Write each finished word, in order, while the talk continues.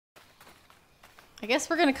I guess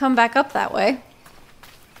we're gonna come back up that way.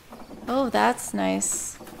 Oh, that's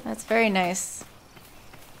nice. That's very nice.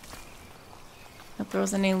 Hope there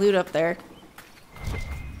wasn't any loot up there.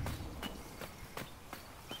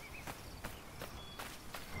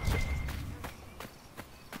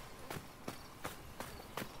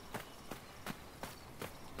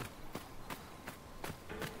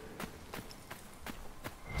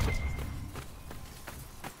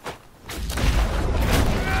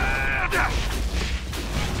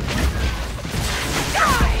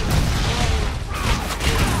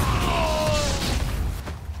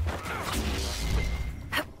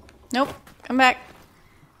 Nope. Come back.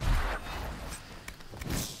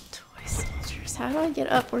 Toy soldiers. How do I get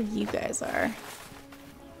up where you guys are?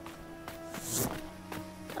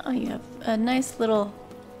 Oh, you have a nice little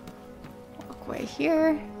walkway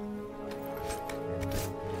here.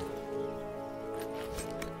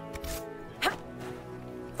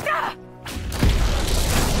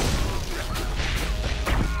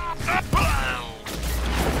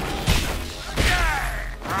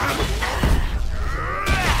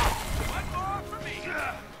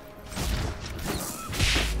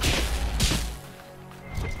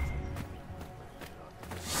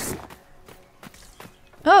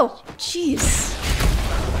 Oh, jeez.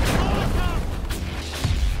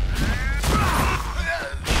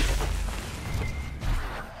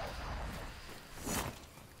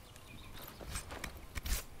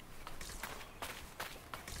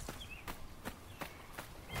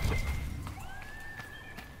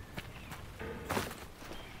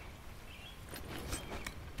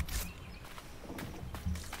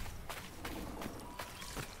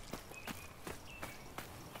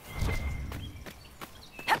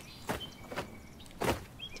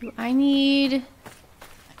 Do I need a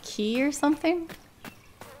key or something?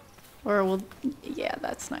 Or will... Yeah,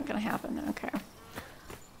 that's not gonna happen. Okay.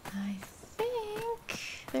 I think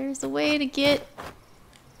there's a way to get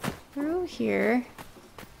through here.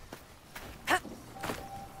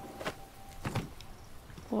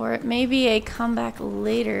 Or it may be a come back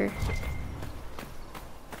later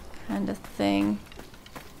kind of thing.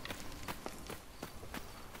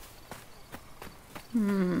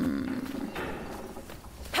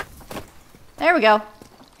 There we go.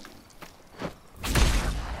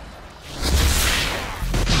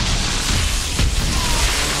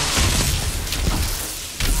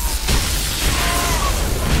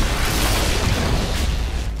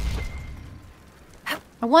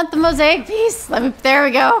 I want the mosaic piece. There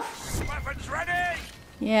we go. Weapons ready.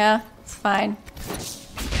 Yeah, it's fine.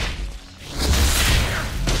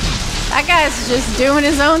 That guy's just doing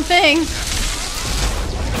his own thing.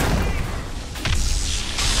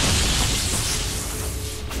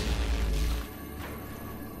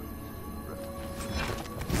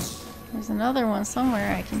 There's another one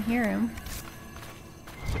somewhere. I can hear him.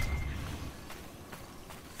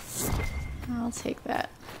 I'll take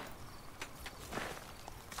that.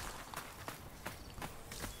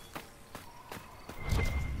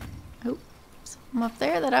 Oh, something up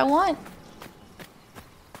there that I want.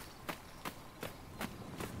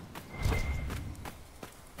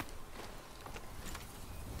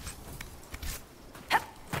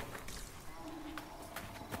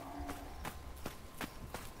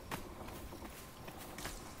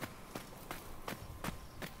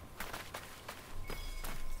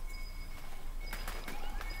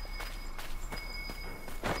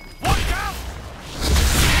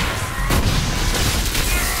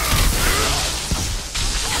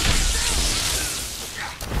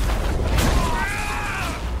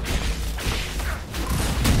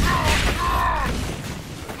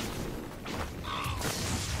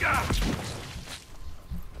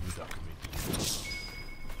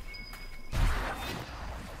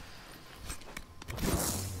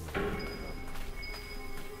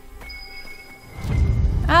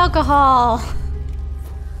 Alcohol.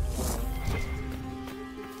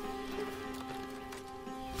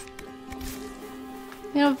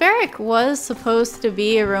 You know, Varric was supposed to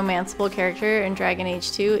be a romanceable character in Dragon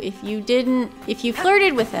Age 2. If you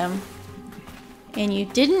flirted with him and you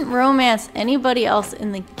didn't romance anybody else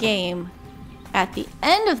in the game, at the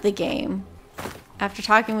end of the game, after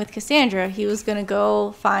talking with Cassandra, he was gonna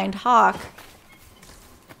go find Hawk.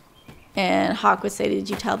 And Hawk would say, "Did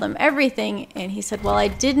you tell them everything?" And he said, "Well, I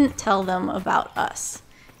didn't tell them about us."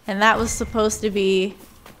 And that was supposed to be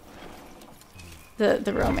the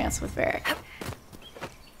romance with Varric.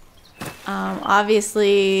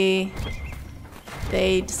 Obviously,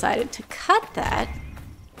 they decided to cut that.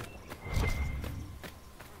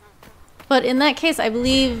 But in that case, I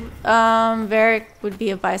believe Varric would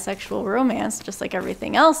be a bisexual romance, just like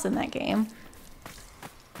everything else in that game.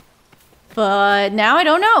 But now I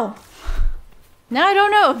don't know. Now I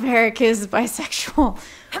don't know if Varric is bisexual.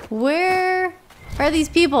 Where are these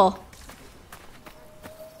people?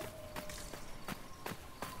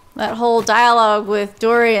 That whole dialogue with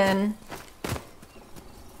Dorian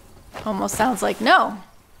almost sounds like no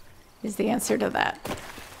is the answer to that.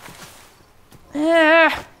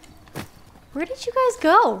 Where did you guys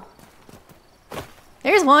go?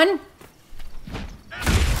 There's one.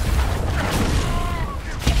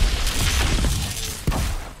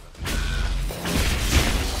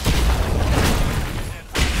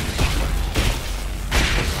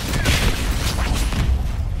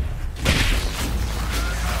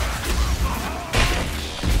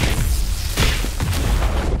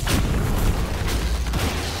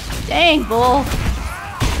 Dang, bull.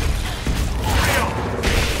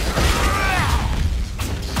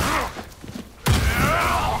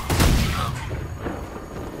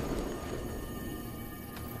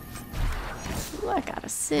 Ooh, I got a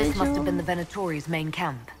sigil. This must have been the Venatori's main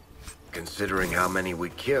camp. Considering how many we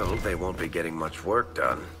killed, they won't be getting much work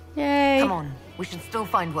done. Yay. Come on, we should still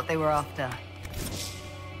find what they were after.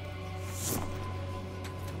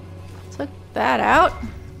 Took that out.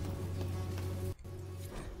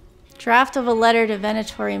 Draft of a letter to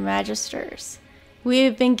Venatori Magisters. We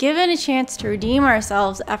have been given a chance to redeem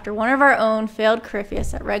ourselves after one of our own failed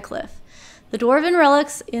Corypheus at Redcliffe. The dwarven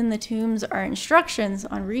relics in the tombs are instructions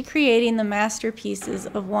on recreating the masterpieces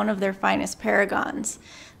of one of their finest paragons.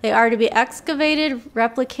 They are to be excavated,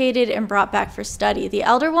 replicated, and brought back for study. The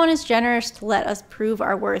Elder One is generous to let us prove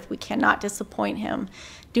our worth. We cannot disappoint him.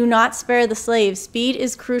 Do not spare the slaves. Speed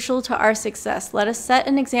is crucial to our success. Let us set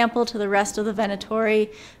an example to the rest of the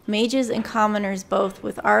Venatori, mages and commoners both,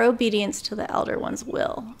 with our obedience to the Elder One's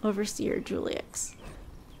will. Overseer Julius.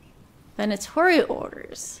 Venatori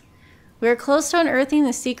orders. We are close to unearthing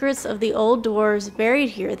the secrets of the old dwarves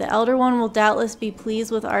buried here. The Elder One will doubtless be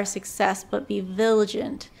pleased with our success, but be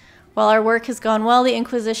vigilant. While our work has gone well, the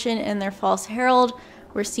Inquisition and their false herald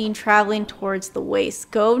were seen traveling towards the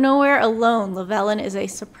waste. Go nowhere alone. Lavellan is a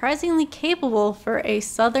surprisingly capable for a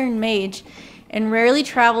southern mage and rarely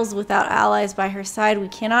travels without allies by her side. We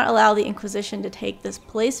cannot allow the Inquisition to take this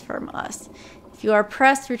place from us. If you are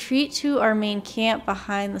pressed, retreat to our main camp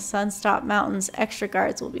behind the Sunstop Mountains. Extra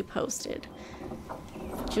guards will be posted.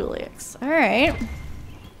 Julius. Alright.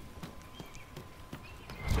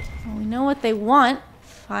 Well, we know what they want,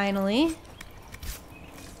 finally.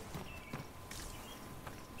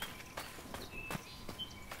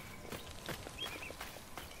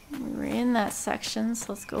 We were in that section,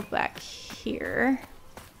 so let's go back here.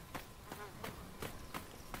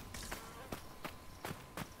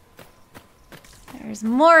 There's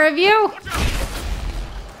more of you!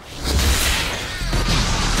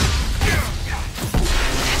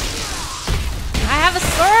 I have a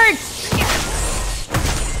sword!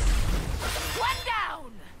 One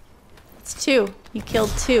down! It's two. You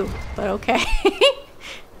killed two, but okay.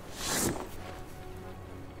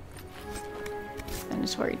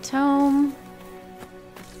 Mandatory tome.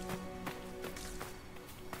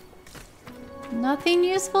 Nothing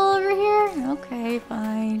useful over here? Okay,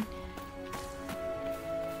 fine.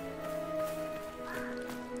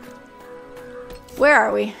 Where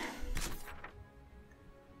are we?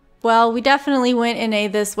 Well, we definitely went in a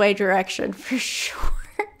this way direction for sure.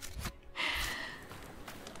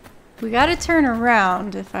 We gotta turn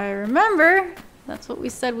around. If I remember, that's what we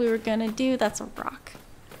said we were gonna do. That's a rock.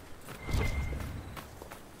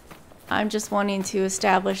 I'm just wanting to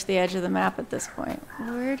establish the edge of the map at this point.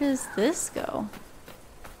 Where does this go?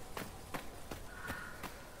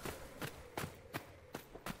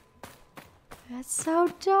 That's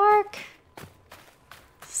so dark.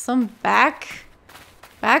 Some back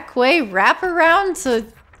way wrap around to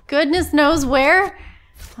goodness knows where.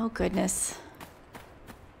 Oh goodness.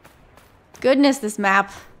 Goodness, this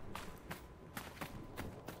map.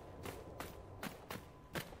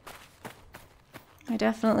 I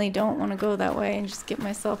definitely don't want to go that way and just get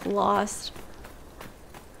myself lost.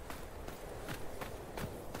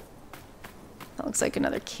 That looks like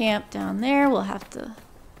another camp down there. We'll have to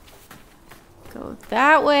go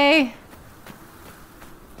that way.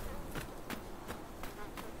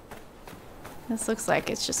 This looks like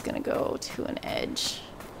it's just gonna go to an edge.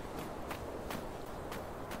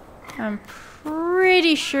 I'm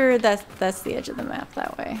pretty sure that's the edge of the map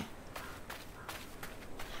that way.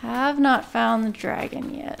 Have not found the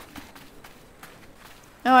dragon yet.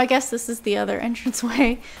 Oh, I guess this is the other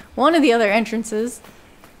entranceway. One of the other entrances.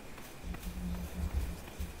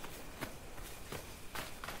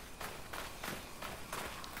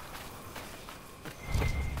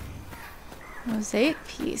 Mosaic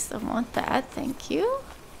piece. I want that. Thank you.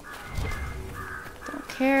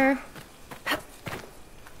 care.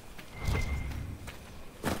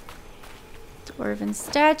 Dwarven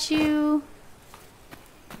statue.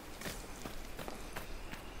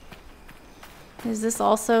 Is this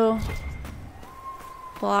also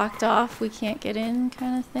blocked off? We can't get in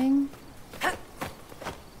kind of thing?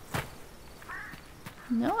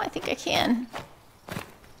 No, I think I can.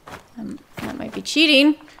 That might be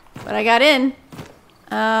cheating, but I got in.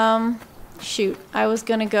 Shoot, I was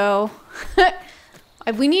gonna go.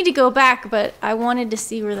 We need to go back, but I wanted to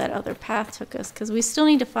see where that other path took us, because we still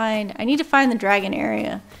need to find... I need to find the dragon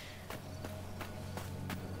area.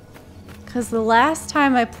 Because the last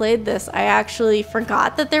time I played this, I actually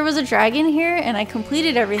forgot that there was a dragon here, and I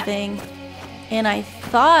completed everything, and I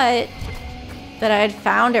thought that I had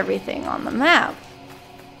found everything on the map.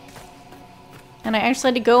 And I actually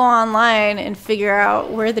had to go online and figure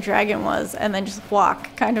out where the dragon was, and then just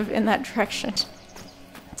walk kind of in that direction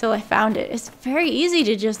until I found it. It's very easy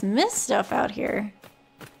to just miss stuff out here,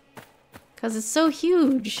 because it's so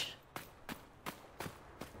huge.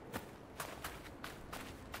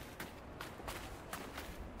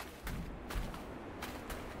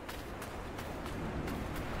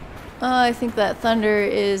 Oh, I think that thunder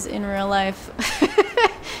is in real life.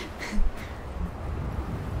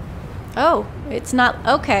 Oh, it's not.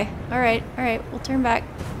 Okay. Alright, alright. We'll turn back.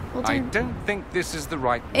 I don't think this is the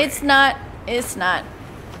right way. It's not. It's not.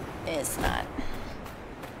 It's not.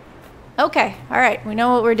 Okay. Alright. We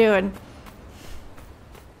know what we're doing.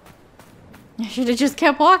 I should have just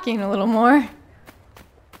kept walking a little more.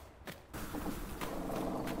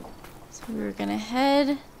 So we were gonna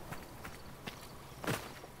head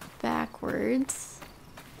backwards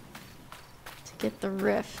to get the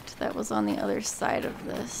rift that was on the other side of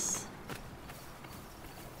this.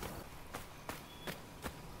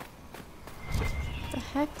 What the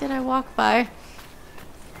heck did I walk by?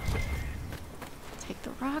 Take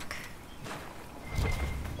the rock.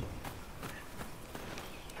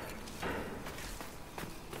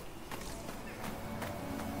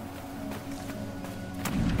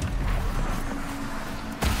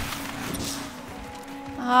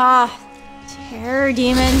 Ah, terror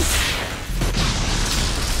demons.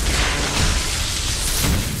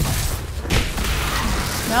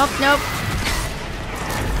 Nope, nope.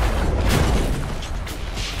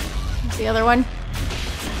 There's the other one.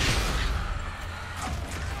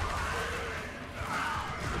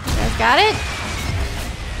 You guys got it?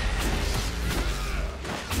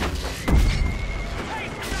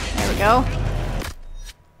 There we go.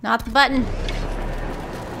 Not the button.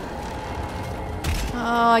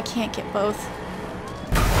 Oh, I can't get both.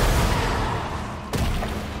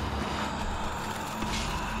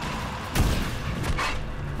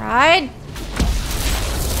 Right.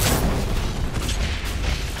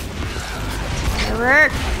 Terror.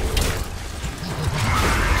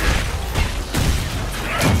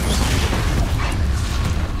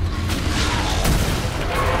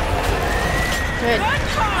 Good.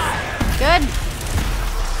 Good.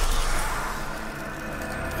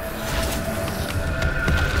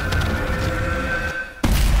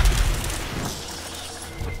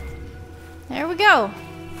 There we go.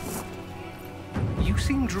 You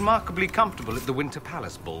seemed remarkably comfortable at the Winter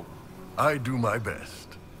Palace Ball. I do my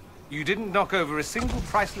best. You didn't knock over a single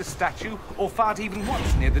priceless statue or fart even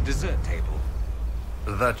once near the dessert table.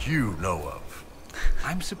 That you know of.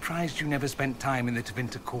 I'm surprised you never spent time in the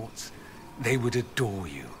Tevinter courts. They would adore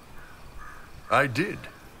you. I did.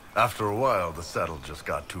 After a while, the saddle just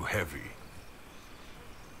got too heavy.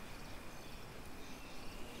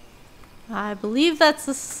 I believe that's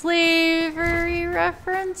a slavery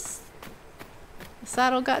reference. The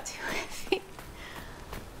saddle got too heavy.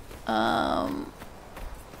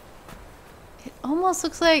 It almost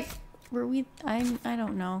looks like were we? I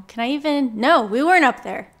don't know. Can I even? No, we weren't up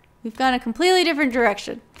there. We've gone a completely different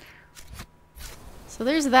direction. So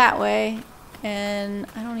there's that way, and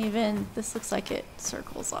I don't even. This looks like it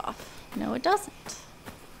circles off. No, it doesn't.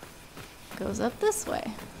 It goes up this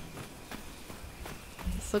way.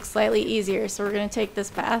 This looks slightly easier, so we're gonna take this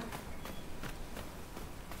path.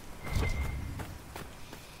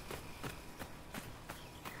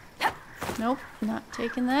 Nope, not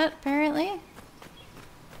taking that, apparently.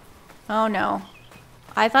 Oh no.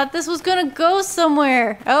 I thought this was gonna go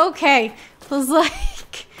somewhere. Okay. I was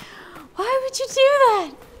like, why would you do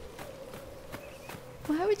that?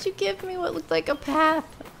 Why would you give me what looked like a path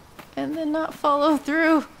and then not follow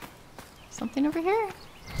through? Something over here?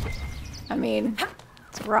 I mean,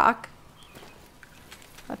 it's a rock.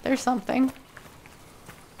 But there's something.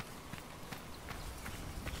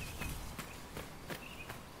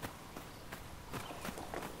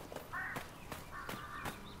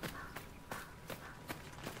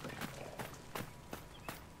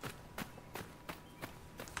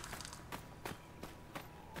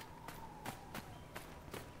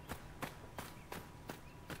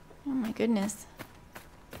 my goodness.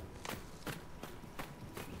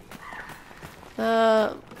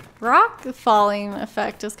 The rock falling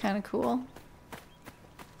effect is kind of cool.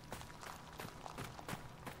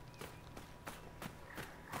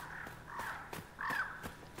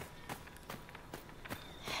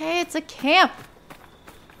 Hey, it's a camp.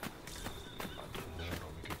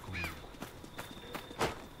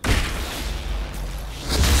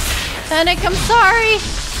 Fennec, I'm sorry.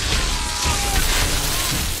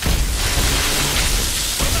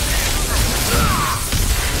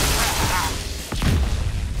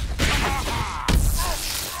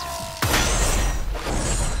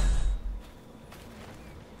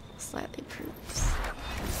 Slightly proofs.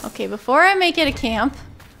 Okay, before I make it a camp.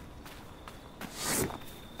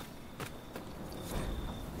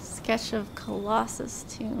 Sketch of Colossus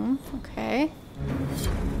tomb. Okay.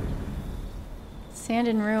 Sand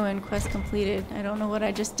and ruin quest completed. I don't know what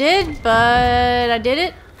I just did, but I did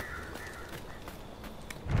it.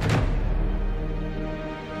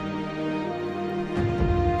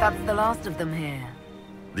 That's the last of them here.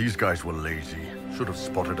 These guys were lazy. Should have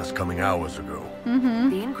spotted us coming hours ago.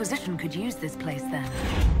 The Inquisition could use this place then.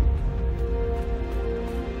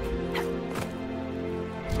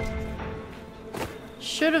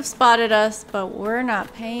 Should have spotted us, but we're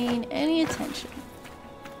not paying any attention.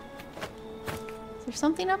 Is there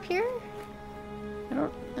something up here? I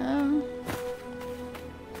don't, I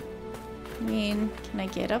mean, can I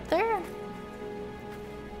get up there?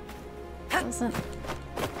 Doesn't,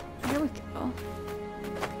 there we go.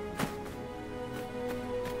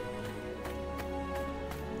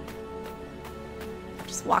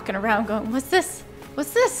 Just walking around going, what's this?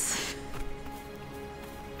 What's this?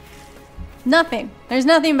 Nothing. There's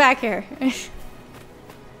nothing back here.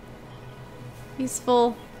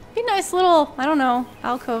 Peaceful. Be a nice little, I don't know,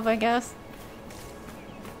 alcove, I guess.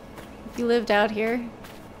 If you lived out here.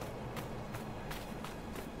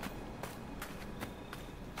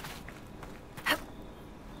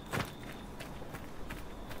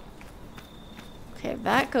 Okay,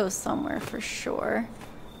 that goes somewhere for sure.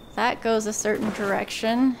 That goes a certain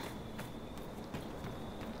direction.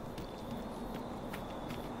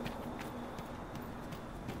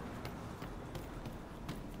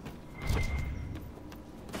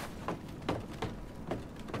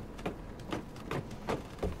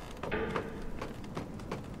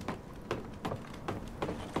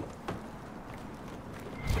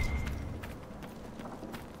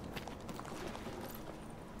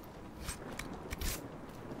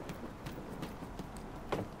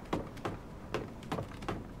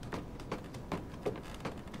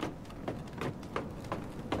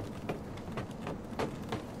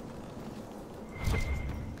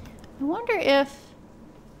 I wonder if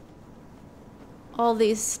all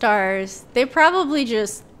these stars, they probably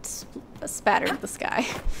just spattered the sky.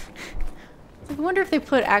 I wonder if they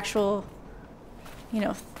put actual, you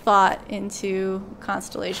know, thought into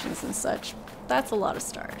constellations and such. That's a lot of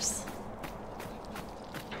stars.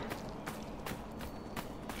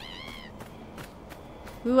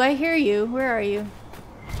 Ooh, I hear you. Where are you?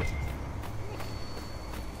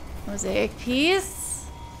 Mosaic piece.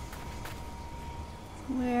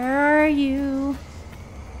 Where are you?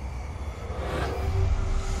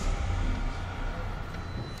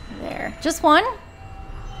 There. Just one?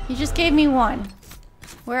 You just gave me one.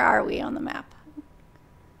 Where are we on the map?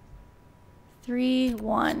 3,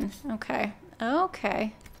 1. Okay.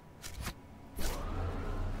 Okay.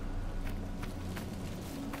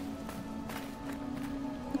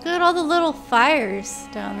 Look at all the little fires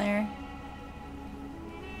down there.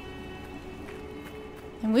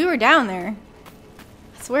 And we were down there.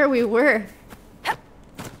 That's where we were.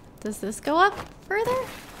 Does this go up further?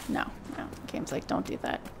 No, no. The game's like, don't do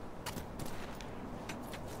that.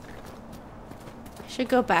 I should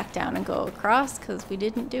go back down and go across because we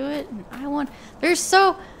didn't do it. And I want. There's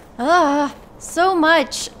so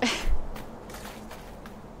much.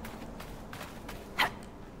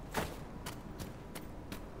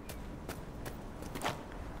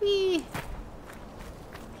 Whee.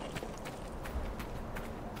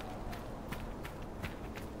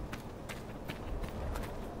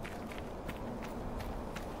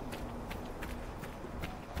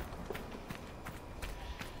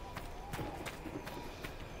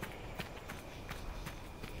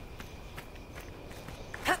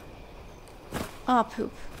 Oh,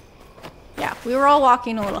 poop. Yeah, we were all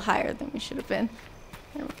walking a little higher than we should have been.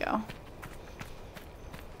 There we go.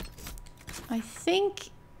 I think...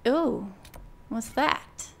 Oh, what's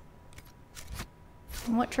that?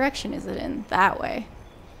 And what direction is it in? That way.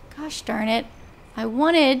 Gosh darn it. I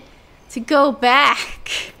wanted to go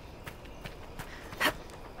back. I'm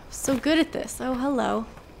so good at this. Oh, hello.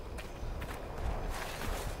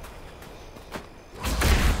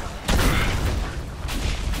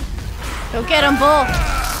 Go get him, Bull!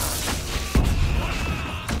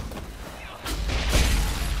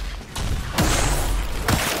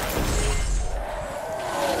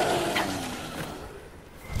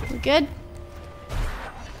 We good?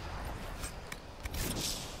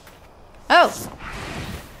 Oh!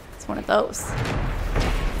 It's one of those.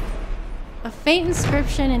 A faint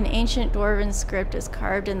inscription in ancient dwarven script is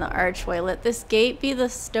carved in the archway. Let this gate be the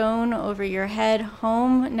stone over your head,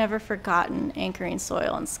 home never forgotten, anchoring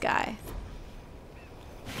soil and sky.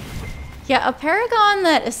 Yeah, a paragon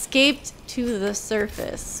that escaped to the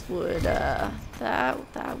surface would,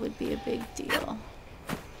 that would be a big deal.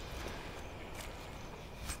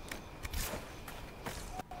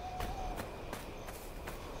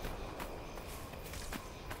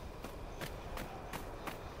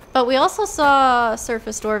 But we also saw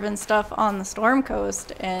surface dwarven stuff on the Storm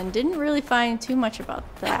Coast and didn't really find too much about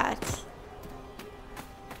that.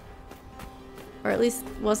 Or at least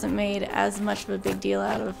wasn't made as much of a big deal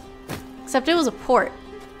out of. Except it was a port.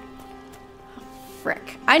 Oh,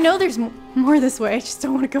 frick. I know there's more this way, I just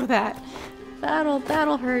don't want to go that.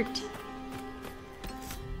 That'll hurt.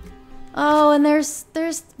 Oh, and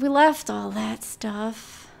we left all that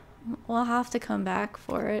stuff. We'll have to come back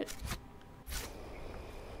for it.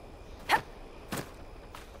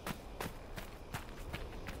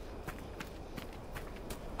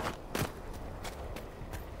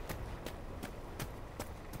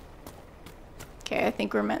 Okay, I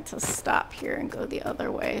think we're meant to stop here and go the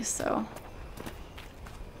other way, so.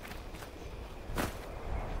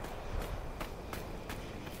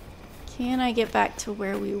 Can I get back to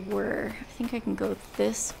where we were? I think I can go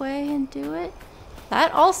this way and do it.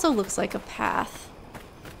 That also looks like a path.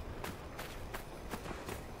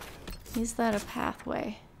 Is that a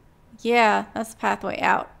pathway? Yeah, that's the pathway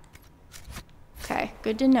out. Okay,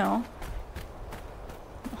 good to know.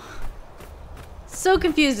 So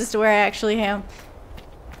confused as to where I actually am.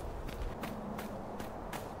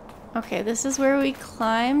 Okay, this is where we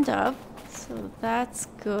climbed up, so that's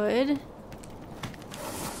good.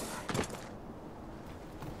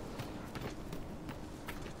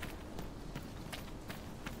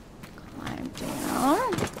 Climb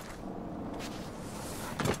down.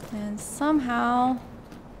 And somehow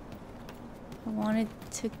I wanted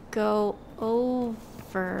to go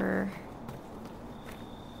over.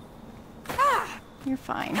 You're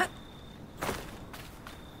fine.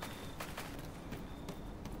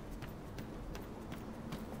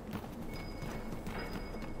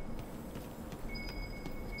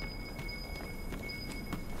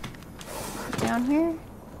 Down here.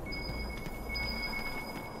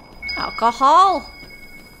 Alcohol.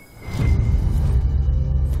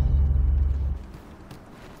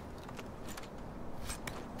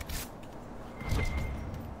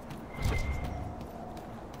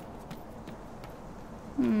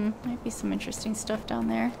 Might be some interesting stuff down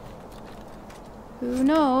there. Who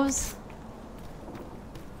knows?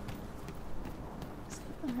 Is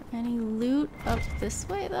there any loot up this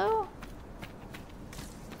way though?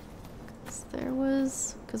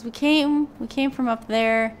 Because we came from up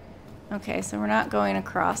there. Okay, so we're not going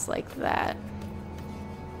across like that.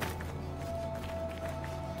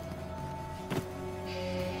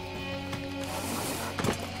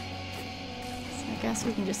 So I guess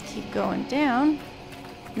we can just keep going down.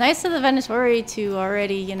 Nice of the Venatori to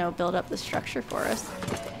already, you know, build up the structure for us.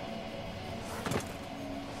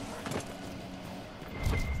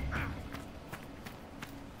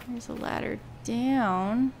 There's a ladder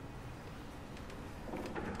down.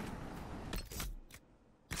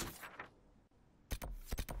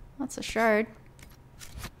 That's a shard.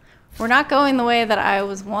 We're not going the way that I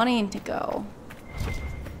was wanting to go.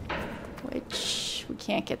 Which we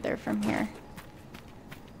can't get there from here.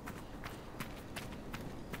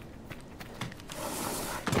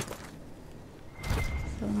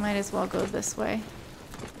 So we might as well go this way.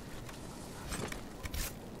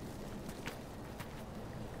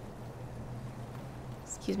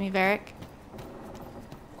 Excuse me, Varric.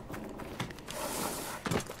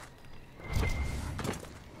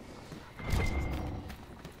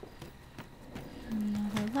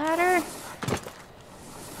 Another ladder.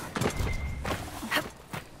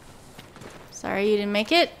 Sorry you didn't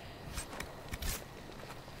make it.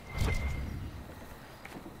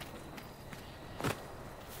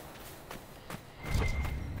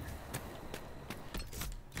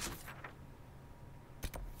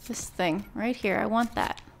 This thing right here, I want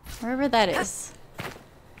that. Wherever that is.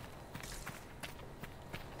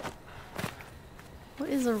 What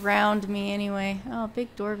is around me anyway? Oh,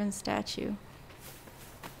 big dwarven statue.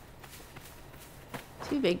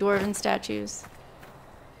 Two big dwarven statues.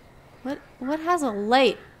 What has a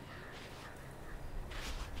light?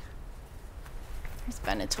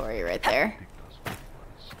 inventory right there.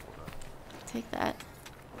 Take that.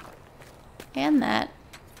 And that.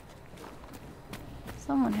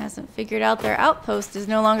 Someone hasn't figured out their outpost is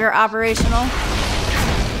no longer operational.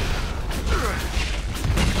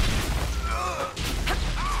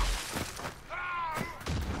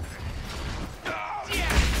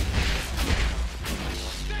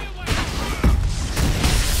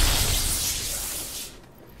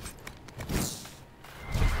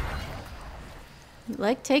 You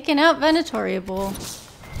like taking out Venatoriable.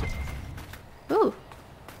 Ooh.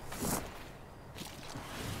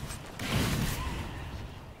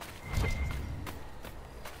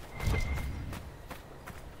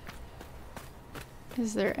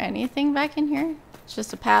 Is there anything back in here? It's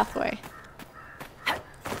just a pathway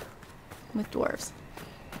with dwarves.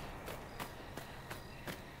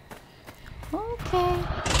 Okay.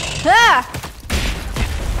 Ah!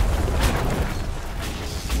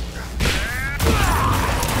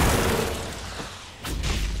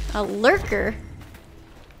 A lurker?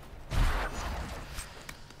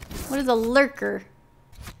 What is a lurker?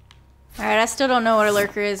 Alright, I still don't know what a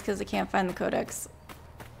lurker is because I can't find the codex.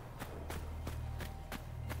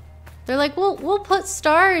 They're like, we'll put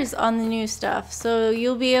stars on the new stuff so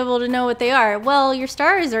you'll be able to know what they are. Well, your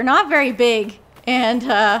stars are not very big, and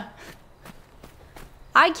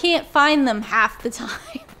I can't find them half the time.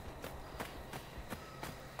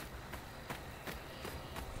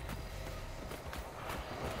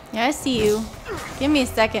 Yeah, I see you. Give me a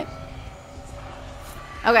second.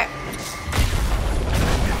 Okay.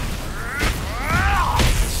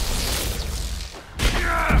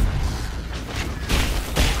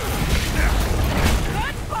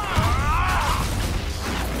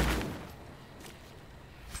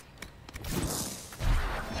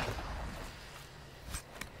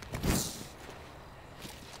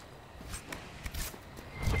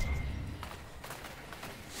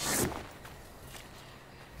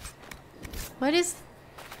 What is...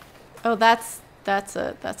 Oh, that's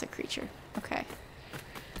a creature. Okay.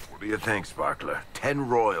 What do you think, Sparkler? 10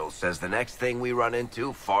 Royals says the next thing we run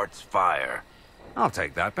into farts fire. I'll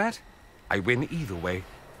take that bet. I win either way.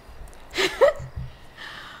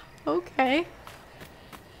 Okay.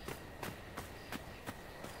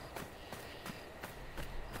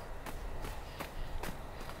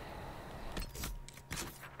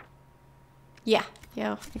 Yeah,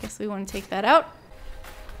 I guess we want to take that out.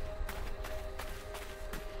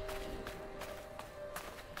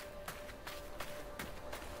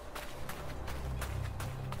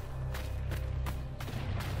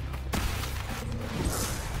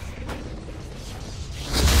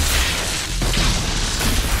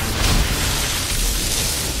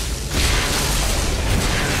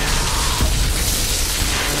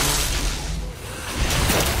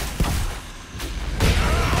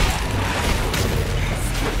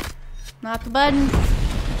 Not the button.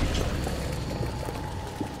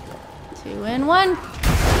 2 in 1.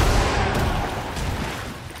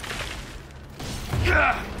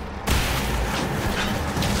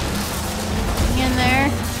 Hang in there.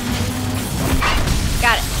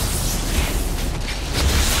 Got it.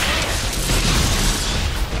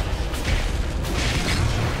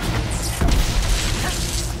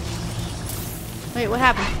 Wait, what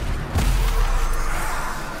happened?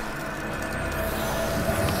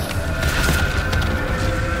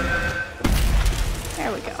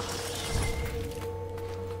 There we go.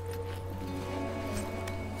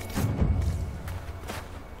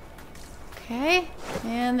 Okay,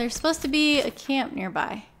 and there's supposed to be a camp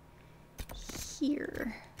nearby.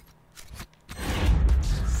 Here.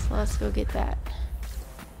 So let's go get that.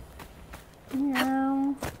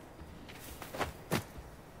 Meow.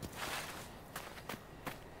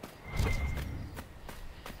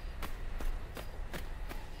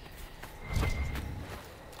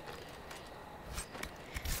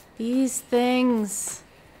 These things.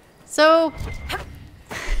 So,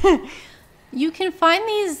 you can find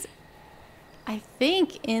these, I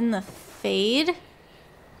think, in the Fade.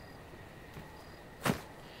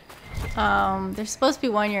 There's supposed to be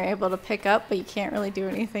one you're able to pick up, but you can't really do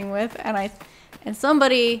anything with. And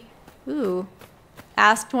somebody,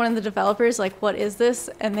 asked one of the developers, like, what is this?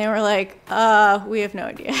 And they were like, we have no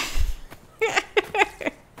idea.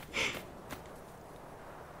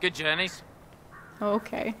 Good journeys.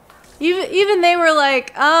 Okay. Even they were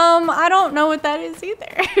like, I don't know what that is either.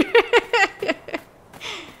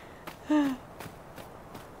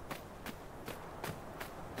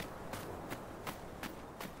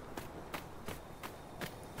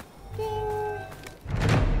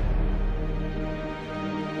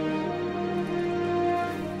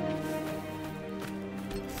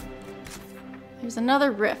 There's another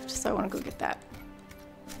rift, so I want to go get that.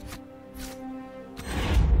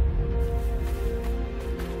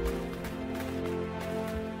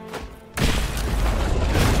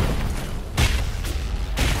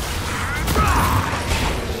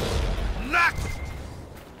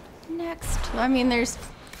 So, I mean, there's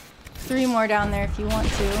 3 more down there if you want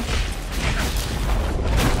to.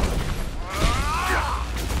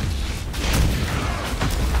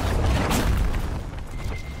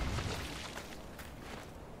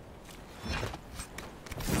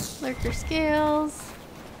 Lurker scales.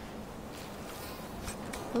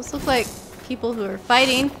 Those look like people who are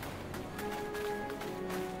fighting.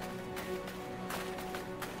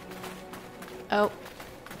 Oh,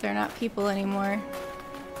 they're not people anymore.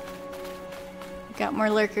 Got more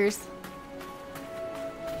lurkers.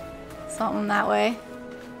 Something that way.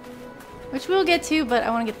 Which we'll get to, but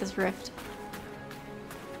I want to get this rift.